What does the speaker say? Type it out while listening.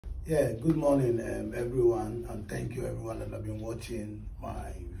Yeah, good morning, everyone, and thank you everyone that have been watching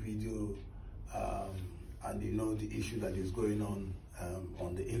my video, and you know the issue that is going on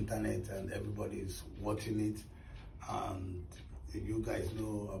the internet, and everybody is watching it. And you guys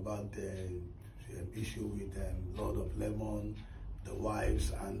know about the issue with Lord of Lemon, the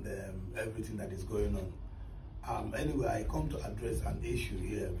wives, and everything that is going on. Anyway, I come to address an issue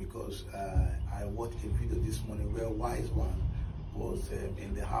here because I watched a video this morning where Wise One was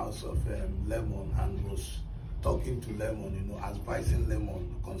in the house of Lemon and was talking to Lemon, you know, advising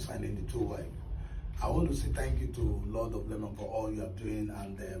Lemon concerning the two wives. I want to say thank you to Lord of Lemon for all you are doing,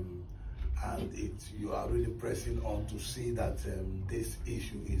 and you are really pressing on to see that this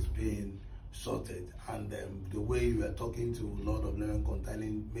issue is being sorted. And the way you are talking to Lord of Lemon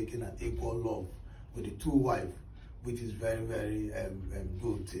concerning making an equal love with the two wives, which is very, very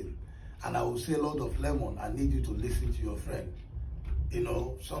good thing. And I will say, Lord of Lemon, I need you to listen to your friend. You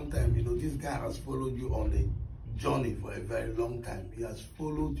know, sometimes, you know, this guy has followed you on the journey for a very long time. He has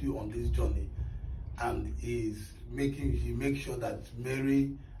followed you on this journey, and he makes sure that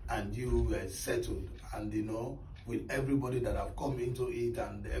Mary and you were settled. And, you know, with everybody that have come into it,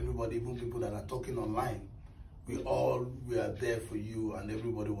 and everybody, even people that are talking online, we are there for you, and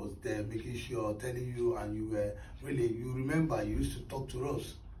everybody was there making sure, telling you, and you were really, you remember you used to talk to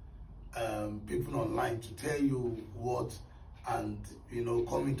us, people online, to tell you what, and you know,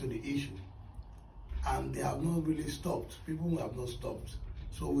 come into the issue. And they have not really stopped. People have not stopped.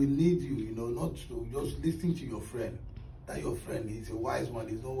 So we need you, you know, not to just listen to your friend. That your friend is a wise man,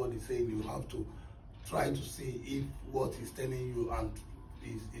 is not what he's saying. You have to try to see if what he's telling you and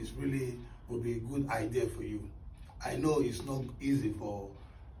is really would be a good idea for you. I know it's not easy for,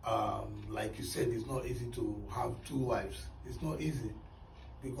 like you said, it's not easy to have two wives. It's not easy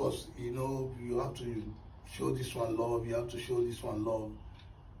because, you know, you have to show this one love, you have to show this one love.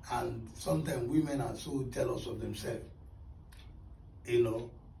 And sometimes women are so jealous of themselves, you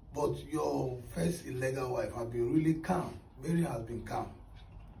know. But your first illegal wife has been really calm. Mary has been calm.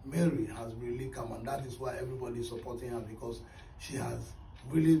 Mary has really calm, and that is why everybody is supporting her, because she has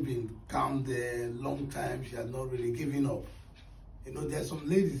really been calm there long time. She has not really given up. You know, there are some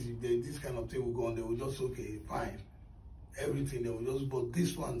ladies, if this kind of thing will go on, they will just, okay, fine, everything, they will just, but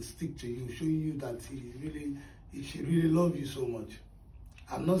this one stick to you, showing you that she really loves you so much.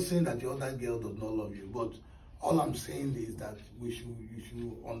 I'm not saying that the other girl does not love you, but all I'm saying is that you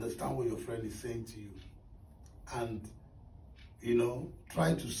should understand what your friend is saying to you, and, you know,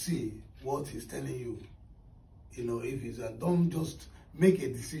 try to see what he's telling you. You know, if he's don't just make a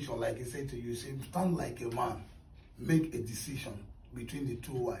decision like he said to you. Say, stand like a man, make a decision between the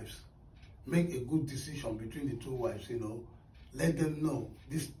two wives. Make a good decision between the two wives, you know. Let them know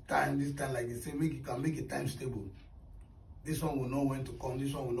this time, like you say, you can make a time stable. This one will know when to come,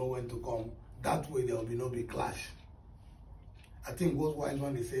 this one will know when to come. That way there will be no big clash. I think what Wise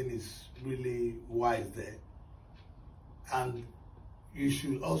One is saying is really wise there. And you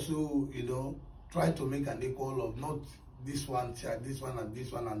should also, you know, try to make an equal love, not this one chat, this one and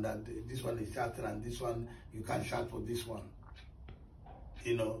this one, and that this one is chatting and this one you can't chat for this one.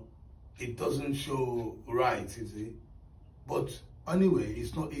 You know, it doesn't show right, you see. But anyway,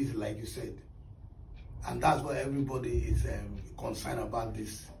 it's not easy, like you said, and that's why everybody is concerned about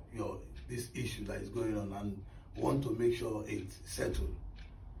this issue that is going on, and want to make sure it's settled.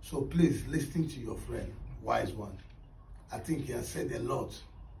 So please listen to your friend, Wise One. I think he has said a lot.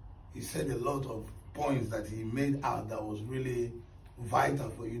 He said a lot of points that he made out that was really vital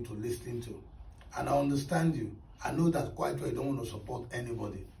for you to listen to. And I understand you. I know that quite well you don't want to support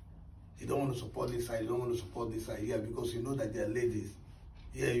anybody. You don't want to support this side, you don't want to support this side, yeah, because you know that they're ladies.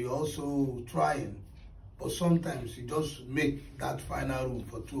 Yeah, you're also trying. But sometimes you just make that final rule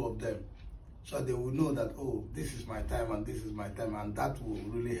for two of them, so they will know that, oh, this is my time and this is my time, and that will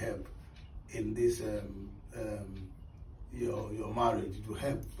really help in this your marriage. It will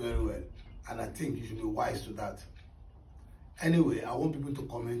help very well, and I think you should be wise to that. Anyway, I want people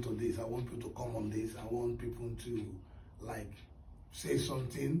to comment on this. I want people to come on this. I want people to like say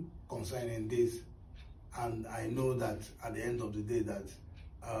something concerning this, and I know that at the end of the day that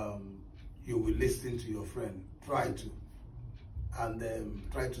you will listen to your friend. Try to, and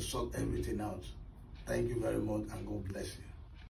try to sort everything out. Thank you very much, and God bless you.